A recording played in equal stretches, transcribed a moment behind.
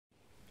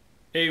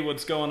Hey,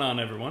 what's going on,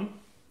 everyone?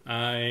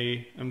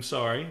 I am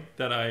sorry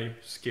that I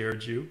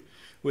scared you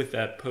with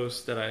that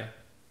post that I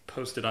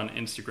posted on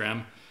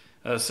Instagram,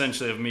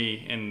 essentially of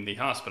me in the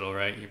hospital,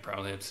 right? You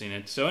probably have seen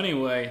it. So,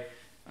 anyway,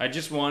 I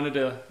just wanted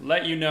to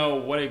let you know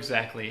what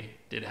exactly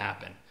did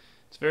happen.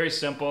 It's very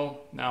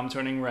simple. Now I'm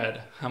turning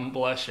red. I'm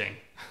blushing.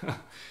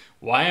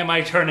 Why am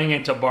I turning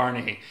into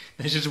Barney?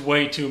 This is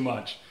way too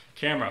much.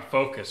 Camera,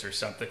 focus, or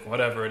something,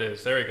 whatever it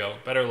is. There we go.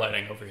 Better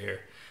lighting over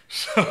here.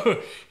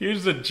 So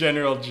here's the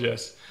general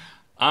gist.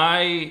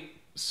 I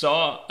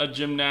saw a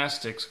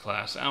gymnastics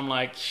class. I'm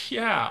like,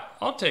 yeah,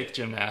 I'll take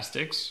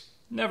gymnastics.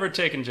 Never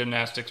taken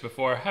gymnastics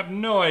before. Have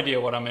no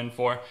idea what I'm in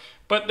for.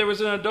 But there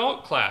was an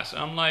adult class.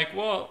 I'm like,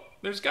 well,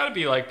 there's got to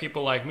be like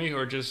people like me who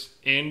are just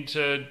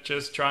into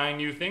just trying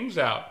new things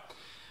out.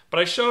 But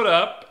I showed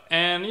up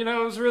and, it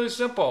was really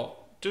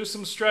simple. Do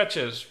some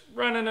stretches,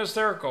 run in a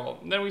circle.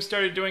 And then we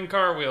started doing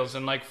cartwheels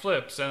and like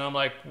flips. And I'm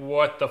like,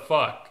 what the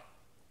fuck?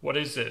 What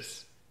is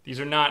this? These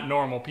are not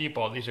normal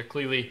people. These are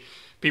clearly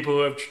people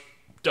who have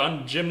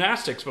done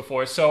gymnastics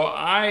before. So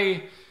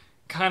I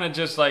kind of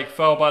just like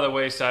fell by the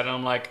wayside and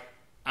I'm like,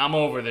 I'm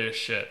over this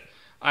shit.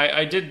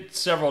 I did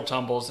several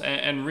tumbles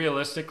and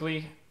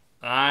realistically,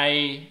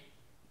 I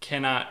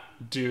cannot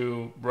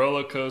do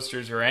roller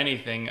coasters or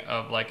anything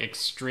of like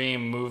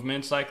extreme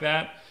movements like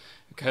that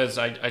because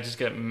I just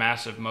get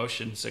massive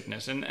motion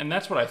sickness. And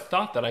that's what I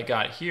thought that I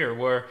got here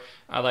where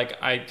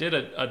I did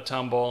a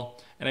tumble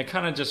and it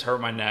kind of just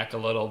hurt my neck a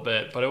little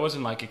bit, but it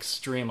wasn't like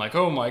extreme, like,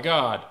 oh my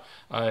God.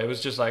 It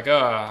was just like,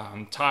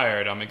 I'm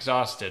tired, I'm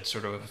exhausted,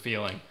 sort of a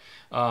feeling.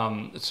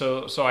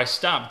 So I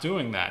stopped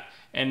doing that.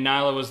 And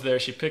Nyla was there,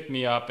 she picked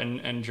me up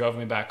and drove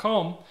me back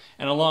home.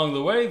 And along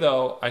the way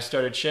though, I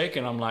started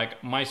shaking. I'm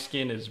like, my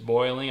skin is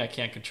boiling, I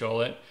can't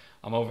control it.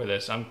 I'm over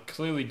this. I'm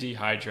clearly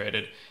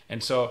dehydrated.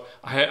 And so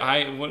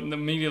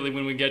immediately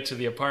when we get to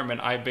the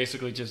apartment, I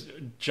basically just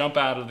jump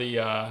out of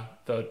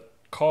the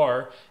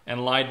car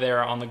and lie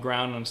there on the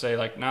ground and say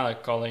like,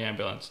 Nyla, call the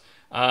ambulance.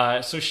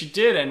 So she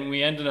did, and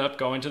we ended up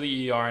going to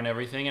the ER and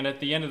everything. And at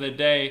the end of the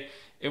day,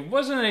 it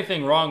wasn't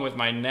anything wrong with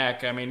my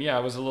neck. I mean, yeah,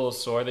 I was a little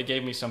sore. They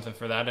gave me something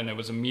for that, and it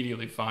was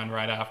immediately fine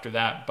right after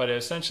that. But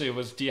essentially, it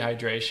was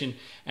dehydration,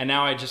 and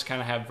now I just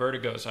kind of have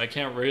vertigo, so I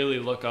can't really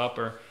look up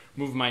or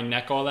move my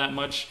neck all that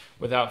much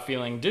without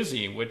feeling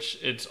dizzy, which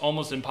it's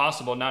almost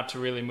impossible not to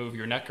really move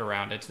your neck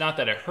around. It's not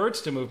that it hurts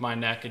to move my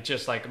neck, it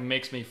just like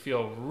makes me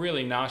feel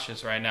really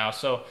nauseous right now.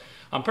 So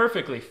I'm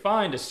perfectly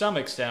fine to some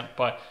extent,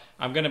 but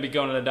I'm going to be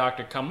going to the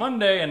doctor come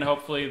Monday, and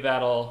hopefully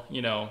that'll,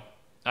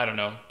 I don't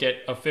know, get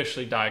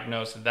officially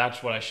diagnosed.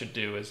 That's what I should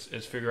do is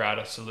figure out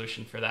a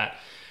solution for that,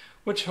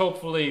 which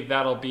hopefully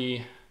that'll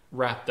be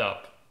wrapped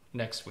up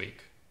next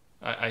week.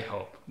 I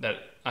hope that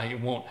I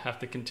won't have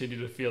to continue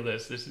to feel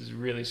this. This is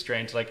really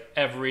strange. Like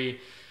every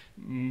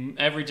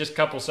just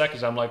couple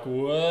seconds, I'm like,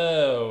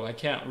 whoa, I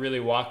can't really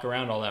walk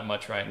around all that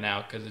much right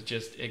now because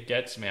it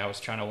gets me. I was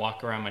trying to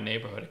walk around my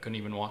neighborhood. I couldn't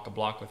even walk a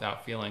block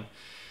without feeling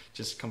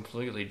just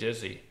completely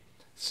dizzy.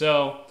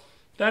 So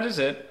that is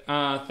it.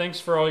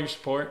 Thanks for all your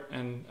support,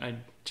 and I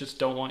just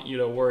don't want you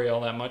to worry all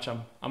that much.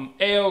 I'm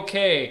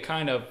A-okay,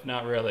 kind of,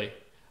 not really.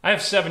 I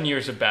have 7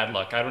 years of bad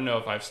luck. I don't know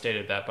if I've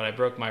stated that, but I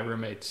broke my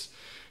roommate's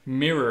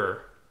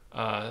mirror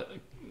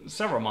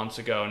several months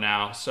ago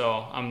now,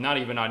 so I'm not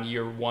even on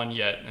year 1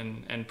 yet,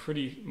 and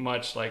pretty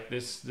much like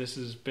this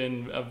has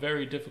been a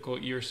very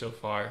difficult year so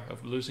far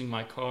of losing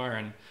my car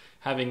and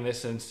having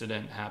this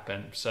incident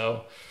happen.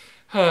 So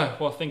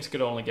well, things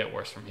could only get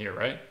worse from here,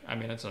 right? I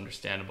mean, it's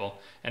understandable,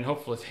 and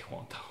hopefully they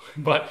won't, though.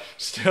 But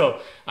still,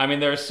 I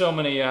mean, there are so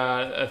many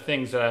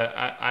things that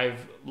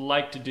I've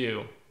liked to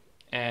do,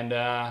 and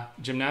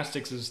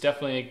gymnastics is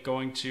definitely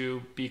going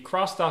to be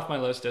crossed off my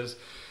list as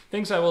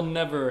things I will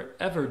never,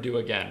 ever do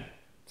again.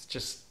 It's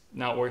just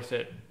not worth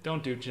it.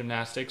 Don't do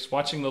gymnastics.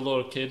 Watching the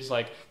little kids,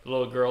 like the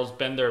little girls,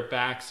 bend their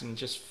backs and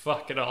just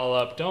fuck it all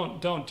up.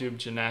 Don't do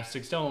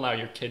gymnastics. Don't allow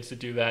your kids to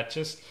do that.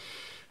 Just...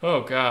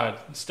 oh God,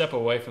 step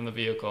away from the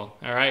vehicle.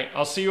 All right,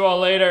 I'll see you all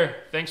later.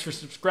 Thanks for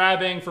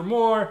subscribing for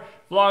more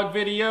vlog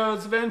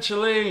videos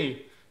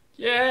eventually.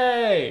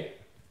 Yay!